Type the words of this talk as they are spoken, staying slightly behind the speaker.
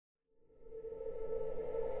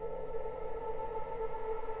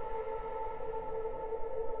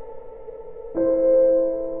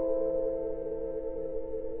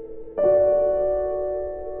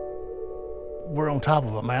top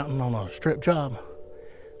of a mountain on a strip job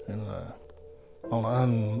and on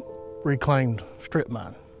an unreclaimed strip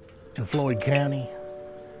mine in Floyd County.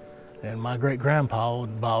 And my great-grandpa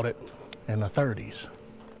had bought it in the 30s.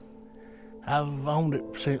 I've owned it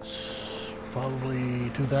since probably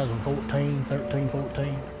 2014, 13,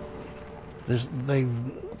 14. They've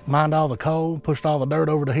mined all the coal, pushed all the dirt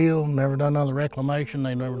over the hill, never done none of the reclamation.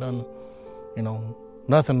 They've never done, you know,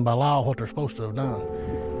 nothing by law what they're supposed to have done.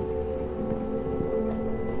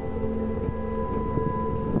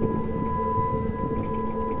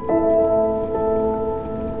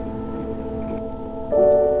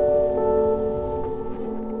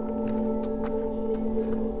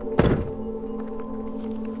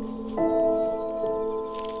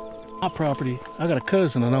 My property, I got a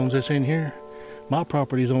cousin that owns this in here. My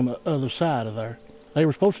property's on the other side of there. They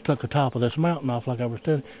were supposed to tuck the top of this mountain off like I was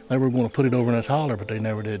telling. They were going to put it over in this holler, but they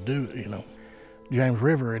never did do it, you know. James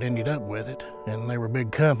River had ended up with it, and they were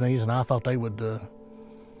big companies, and I thought they would do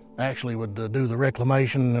the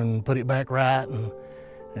reclamation and put it back right,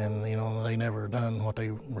 and you know, they never done what they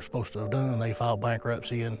were supposed to have done. They filed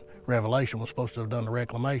bankruptcy, and Revelation was supposed to have done the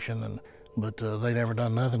reclamation, but they never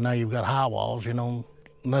done nothing. Now you've got high walls, you know.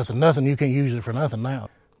 Nothing, you can't use it for nothing now.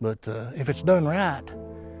 But if it's done right,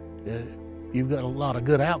 you've got a lot of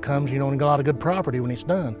good outcomes, you know, and got a lot of good property when it's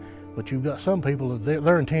done. But you've got some people that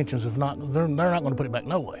their intentions of they're not going to put it back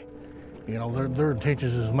no way. You know, their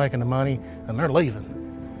intentions is making the money and they're leaving.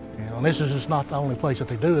 You know, and this is just not the only place that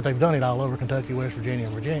they do it. They've done it all over Kentucky, West Virginia,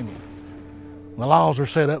 and Virginia. The laws are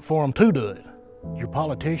set up for them to do it. Your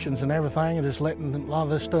politicians and everything are just letting a lot of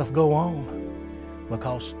this stuff go on,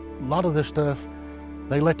 because a lot of this stuff,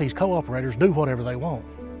 they let these co-operators do whatever they want.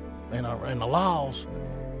 And the laws,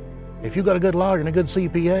 if you've got a good lawyer and a good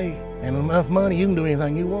CPA and enough money, you can do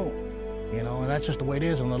anything you want. You know, and that's just the way it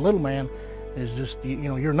is. And the little man is just, you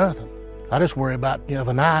know, you're nothing. I just worry about, you know, of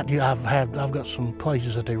a night, I've got some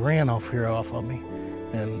places that they rent off of me,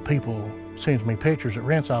 and people sends me pictures that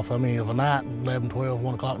rents off of me of a night, 11, 12,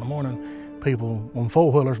 1 o'clock in the morning, people on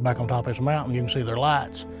four-wheelers back on top of this mountain, you can see their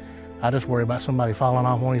lights. I just worry about somebody falling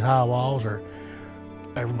off one of these high walls, or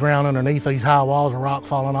ground underneath these high walls, a rock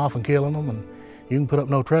falling off and killing them. And you can put up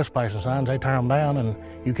no trespassing signs, they tear them down, and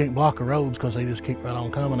you can't block the roads because they just keep right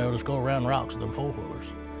on coming. They'll just go around rocks with them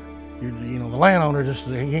four-wheelers. You know, the landowner just,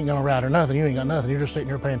 he ain't gonna ride or nothing. You ain't got nothing. You're just sitting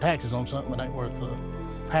here paying taxes on something that ain't worth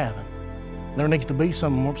having. There needs to be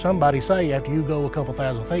somebody say after you go a couple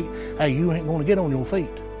thousand feet, hey, you ain't gonna get on your feet.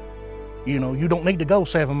 You know, you don't need to go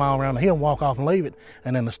 7 miles around the hill and walk off and leave it,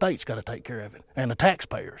 and then the state's gotta take care of it, and the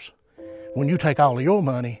taxpayers. When you take all of your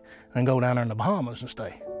money and go down there in the Bahamas and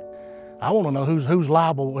stay. I want to know who's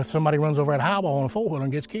liable if somebody runs over that high wall on a four-wheeler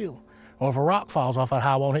and gets killed. Or if a rock falls off that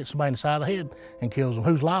high wall and hits somebody in the side of the head and kills them,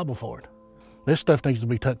 who's liable for it? This stuff needs to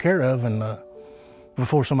be took care of and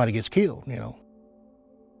before somebody gets killed, you know.